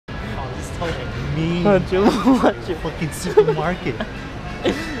Fucking me. Watch it. Fucking supermarket.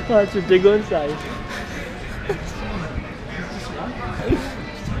 Watch it, they go inside.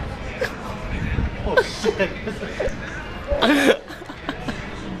 Oh shit.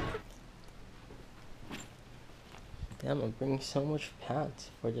 Damn, I'm bringing so much pants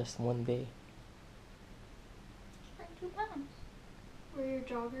for just one day. Bring 2 pounds. Or your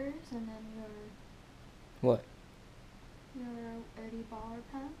joggers and then your What? Eddie Bauer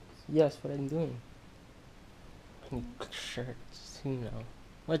pants. Yes, what I'm doing. I need shirts too now.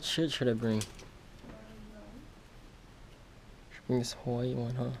 What shirt should I bring? Should bring this Hawaii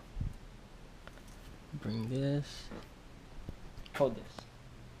one, huh? Bring this. Hold this.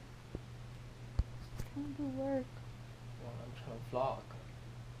 Trying to work. Well, I'm trying to vlog.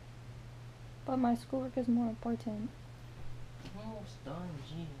 But my schoolwork is more important. Almost done,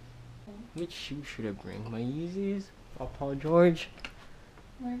 jeez. Which shoe should I bring? My Yeezys? Or Paul George?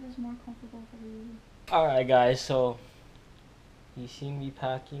 Whatever's more comfortable for you. Alright guys, so you see me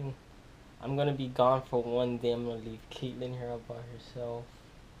packing. I'm gonna be gone for one day. I'm gonna leave Caitlin here all by herself,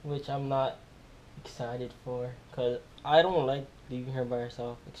 which I'm not excited for, cause I don't like leaving her by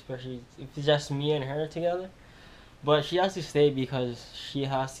herself, especially if it's just me and her together. But she has to stay because she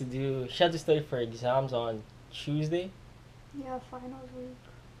has to study for exams on Tuesday. Yeah, finals week.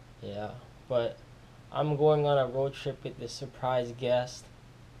 Yeah, but I'm going on a road trip with this surprise guest.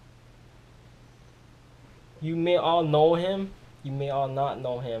 You may all know him, you may all not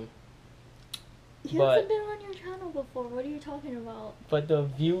know him. You haven't been on your channel before. What are you talking about? But the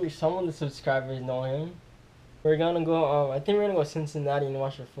viewers, some of the subscribers know him. We're gonna go. I think we're gonna go to Cincinnati and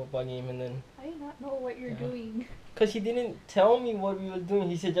watch a football game, and then. I do not know what you're doing. Cause he didn't tell me what we were doing.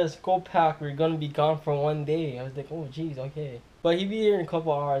 He said just go pack. We're gonna be gone for one day. I was like, oh jeez, okay. But he'll be here in a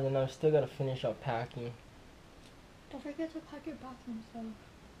couple hours, and I'm still gotta finish up packing. Don't forget to pack your bathroom stuff.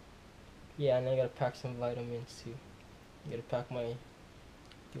 Yeah, and I gotta pack some vitamins too. I gotta pack my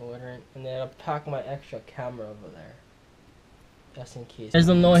deodorant, and then I'll pack my extra camera over there. Just in case. You guys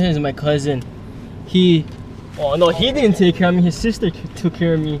don't know him, he's my cousin. Oh no, he didn't take care of me, his sister took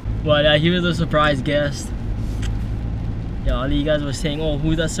care of me. But he was a surprise guest. Yeah, all you guys were saying, oh,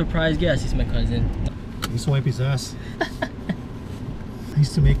 who's that surprise guest? He's my cousin. I used to wipe his ass. I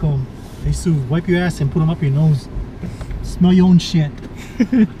used to wipe your ass and put them up your nose. Smell your own shit.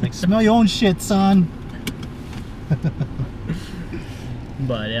 Like, smell your own shit, son.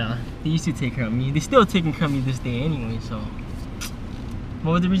 But yeah, they used to take care of me. They're still taking care of me this day anyway, so.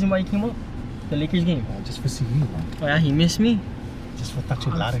 What was the reason why you came up? The Lakers game? Just for seeing you, man. Oh yeah, he missed me? Just for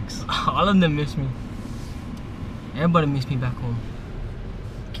touching larynx. All of them miss me. Everybody miss me back home.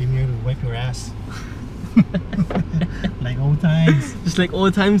 Came here to wipe your ass. Like old times. Just like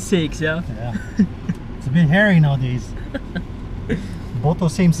old times sakes, yeah? Yeah. It's a bit hairy nowadays. Both the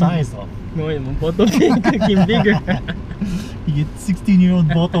same size though. No, Boto became bigger. You get 16-year-old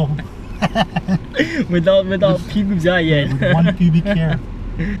Boto. without pubes yet. With one pubic hair.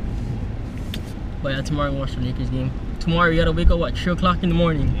 But yeah, tomorrow we watch the Lakers game. Tomorrow we gotta wake up what, 3 o'clock in the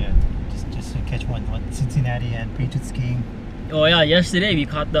morning? Yeah, just to catch what Cincinnati and Patriots game. Oh yeah, yesterday we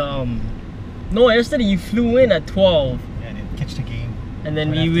caught the no, yesterday you flew in at 12. Yeah, and then catch the game. And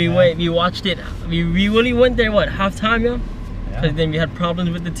then we watched it. We really went there what, halftime, yeah? Yeah. Because then we had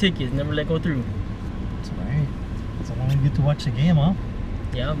problems with the tickets, never let go through. That's right. So long we get to watch the game, huh?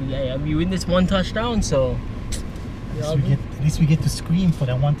 Yeah, we witnessed 1 touchdown, so at least we get to scream for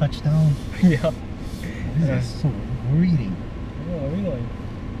that 1 touchdown. yeah. What is this? So we're eating. Oh, where are we going?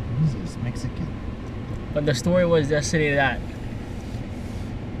 What is this? Mexican. But the story was yesterday that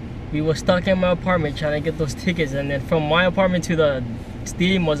we were stuck in my apartment trying to get those tickets, and then from my apartment to the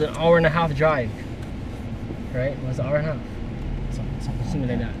stadium was an 1.5-hour drive. Right? It was an 1.5 hour. Something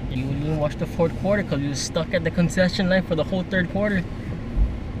like that. You didn't watch the 4th quarter because we were stuck at the concession line for the whole 3rd quarter.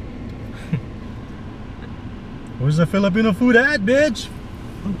 Where's the Filipino food at, bitch?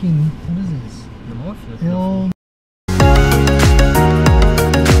 Fucking, what is this? The more Filipino food.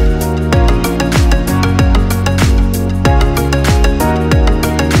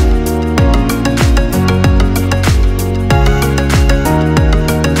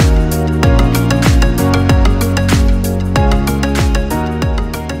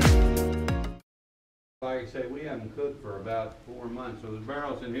 Like I say, we haven't cooked for about 4 months, so the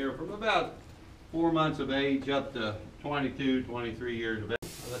barrel's in here from about 4 months of age up to 22, 23 years of age.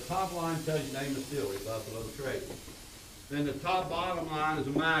 The top line tells you name of distillery, Buffalo Trace. Then the top bottom line is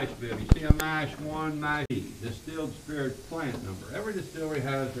a mash bill. You see a mash 1, mash 2, distilled spirit plant number. Every distillery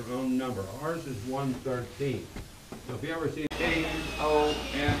has their own number. Ours is 113. So if you ever see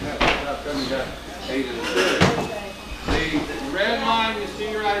A-O-N, that's coming down 8 of the distillery. The red line you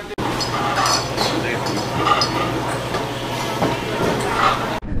see right there.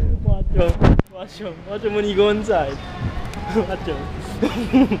 him. Watch him when he go inside. Watch him.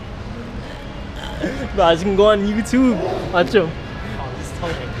 Bro, you can go on YouTube. Watch him. Oh, this is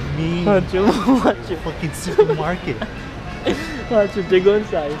like me. Watch him. Watch him. Fucking supermarket. Watch him. They go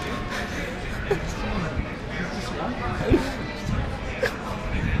inside.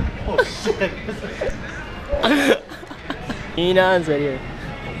 Oh shit. He ain't answered here.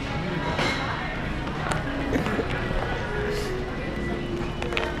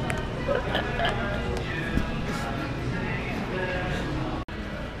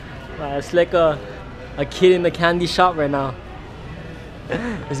 It's like a kid in the candy shop right now.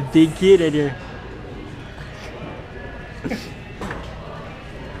 This big kid right here.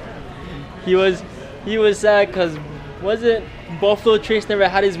 He was sad because wasn't Buffalo Trace never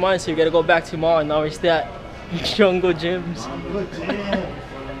had his wine, so we gotta go back tomorrow. And now we're still at Jungle Gyms.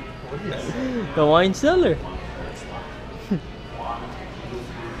 The wine cellar.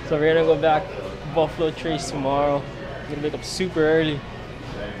 So we're gonna go back Buffalo Trace tomorrow. We're gonna wake up super early.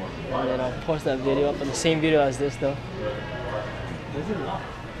 And then I'll post that video up on the same video as this though.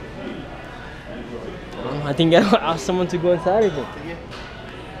 I think I'll ask someone to go inside again.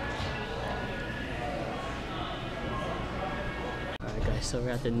 Alright guys, so we're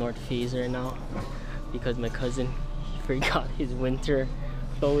at the North Face right now because my cousin forgot his winter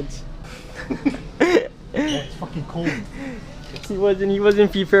clothes. It's fucking cold. He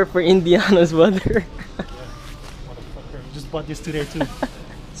wasn't prepared for Indiana's weather. Motherfucker, you just bought this today too.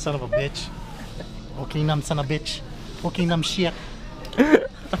 Son of a bitch. Okay, nam son of a bitch. Okay, nam shit. And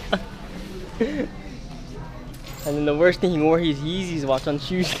then the worst thing, he wore his Yeezys watch on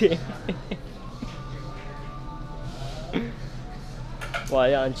Tuesday. Well,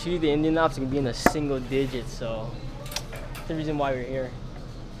 yeah, on Tuesday, Indianapolis can be in the single digits, so that's the reason why we're here.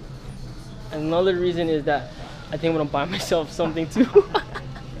 And another reason is that I think I'm gonna buy myself something too.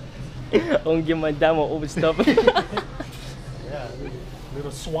 I'm gonna give my dad my old stuff. Yeah,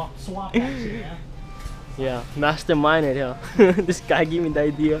 little swap action, yeah. Yeah, mastermind it, yeah. This guy gave me the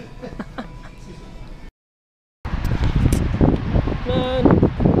idea. Man,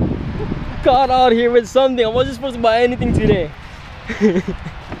 got out here with something. I wasn't supposed to buy anything today.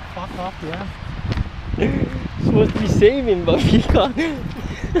 Fuck off, yeah. Supposed to be saving, but we got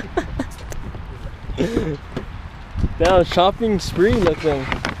now shopping spree looking.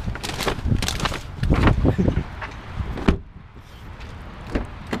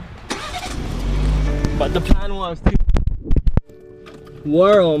 But the plan was to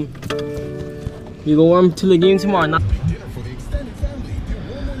wear them. We go warm to the game tomorrow.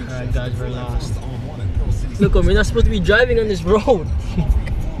 Alright guys, we're lost. Look, we're not supposed to be driving on this road.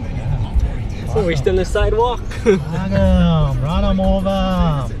 So we're still on the sidewalk. Run them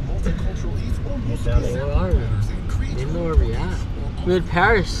over. Where are we? They didn't know where we at. We're in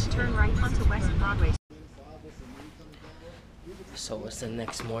Paris. Turn right onto West Broadway. So it's the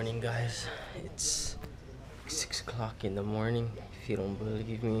next morning, guys. It's 6 o'clock in the morning. If you don't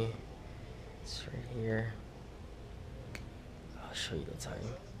believe me, it's right here. I'll show you the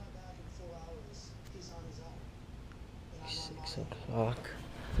time. 6 o'clock.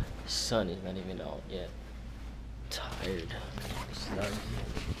 Sun is not even out yet. Tired. Sluggy.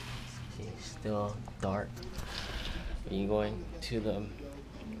 It's still dark. We're going to the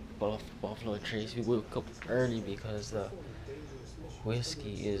Buffalo Trace. We woke up early because the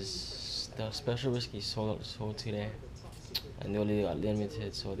special whiskey is sold today, and they only got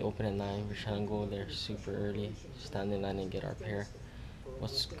limited, so they open at 9. We're trying to go there super early, stand in line and get our pair.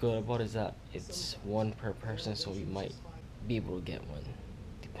 What's good about it is that it's one per person, so we might be able to get one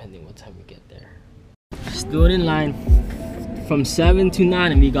depending what time we get there. Stood in line from 7 to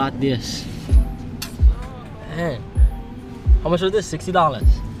 9 and we got this. Man, how much was this? $60.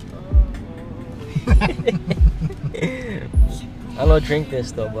 I don't drink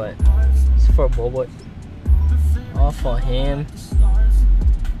this though, but it's for Bobo. All for him.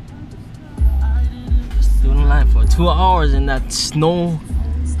 Stood in line for 2 hours in that snow,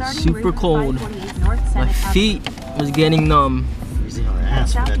 super cold. My feet was getting numb.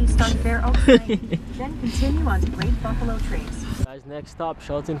 Southeast on Fair Oaks Lane. Then continue on to Great Buffalo Trace. Guys, next stop,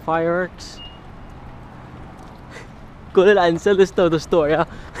 Shelton Fireworks. Go ahead and sell this stuff at the store, yeah?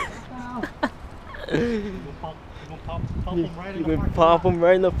 You can pop them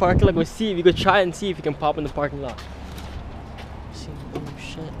right in the parking lot. Go see if you could try and see if you can pop in the parking lot. See, oh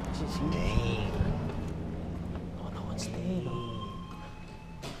shit. Dang. Oh no, it's staying.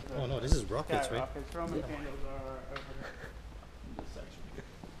 Oh no, this is Rockets, right?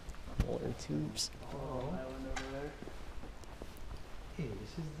 Golden tubes. Oh. Hey,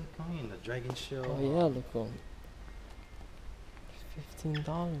 this is the kind, the dragon shell. Oh yeah, look on. $15. $15 a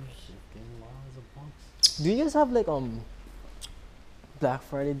box. Do you guys have like Black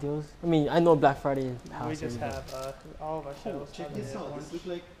Friday deals? I mean, I know Black Friday is past. We just already, have all of our Oh, shells. check have this the out.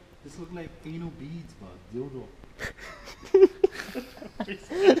 orange. This look like anal beads, but dildo. Check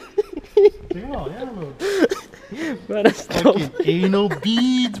them out, yeah, look. Bro, that's Fucking anal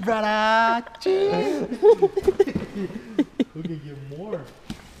beads, brother. We can get more.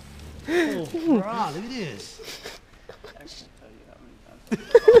 Oh, bro, look at this. I can't tell you how many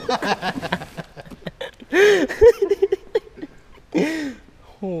times.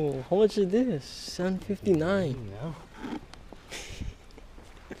 Oh, how much is this? $7.59. Yeah.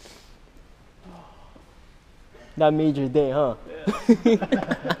 That made your day, huh? I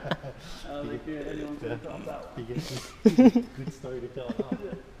don't think anyone's gonna top that one. You get this good story to tell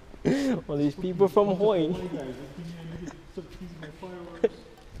now. All these people from Hawaii. Guys, just give me some piece of my fireworks.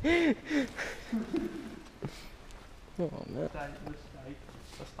 Oh man.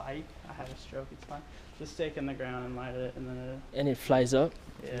 The spike. I had a stroke. It's fine. Just stick in the ground and light it, and then And it flies up.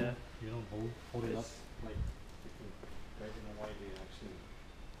 yeah. You don't hold it up like I don't know why they actually.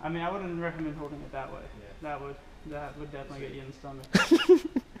 I mean, I wouldn't recommend holding it that way. Yeah. That would definitely get you in the stomach.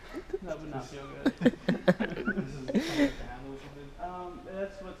 That would not feel good. This is like the handle or something.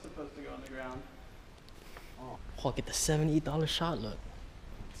 That's what's supposed to go on the ground. Oh, get the $78 shot. Look,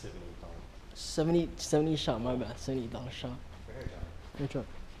 $78. 70 shot. My bad. $78 shot. Fair job. Which one?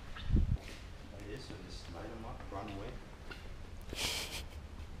 Like this, and just light them up, run away.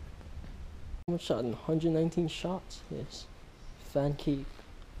 How much shot? 119 shots. Yes. Fan cake.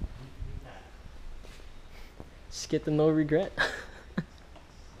 Just get the no regret.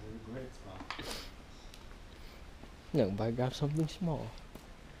 Regrets, man. No, but grab something small.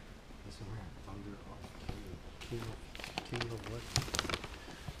 This is where Thunder of King of what?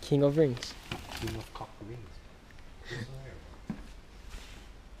 King of Rings. King of Cock Rings. This is where.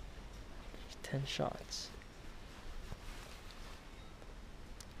 10 shots.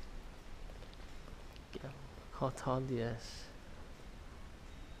 Yeah. Cartel DS.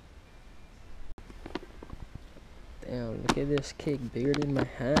 Damn, look at this cake, bigger than my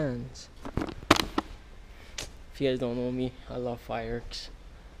hands. If you guys don't know me, I love fireworks.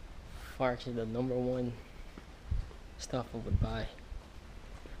 Fireworks is the #1 stuff I would buy.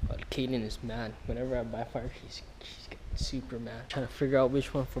 But Kaden is mad. Whenever I buy fireworks, she's getting super mad. Trying to figure out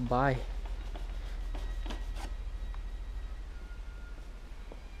which one for buy.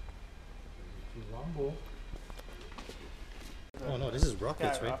 Rumble. Oh no, this is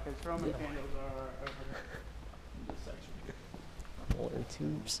rockets, right? Rockets. Roman candles are over this section. Golden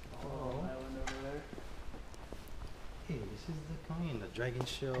tubes. Island over there. Hey, this is the kind, the dragon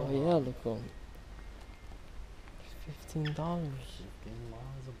shell. Oh yeah, look on. $15. $15 a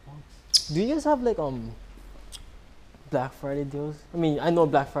box. Do you guys have like Black Friday deals? I mean, I know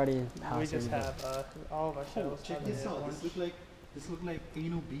Black Friday is We past. just already, have all of our Oh, shells. check have this the out. orange. This look like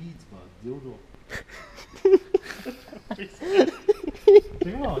anal beads, but dildo. Check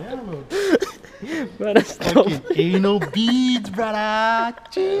them out, yeah, look. but- Bro, that's Fucking anal beads, brother.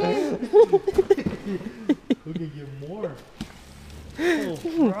 We can get more. Oh,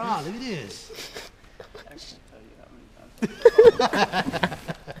 bro, look at this. I can't tell you how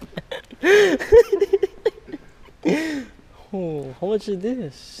many times. Oh, how much is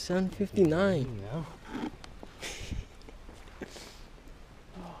this? $7.59. Yeah.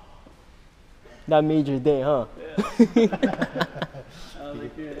 That made your day, huh? I don't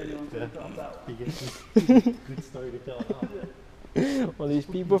think anyone's gonna top that one. You get this good story to tell now. All these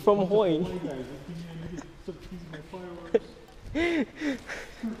people from Hawaii. Guys, just give me some piece of my fireworks.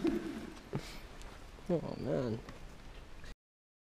 Oh man.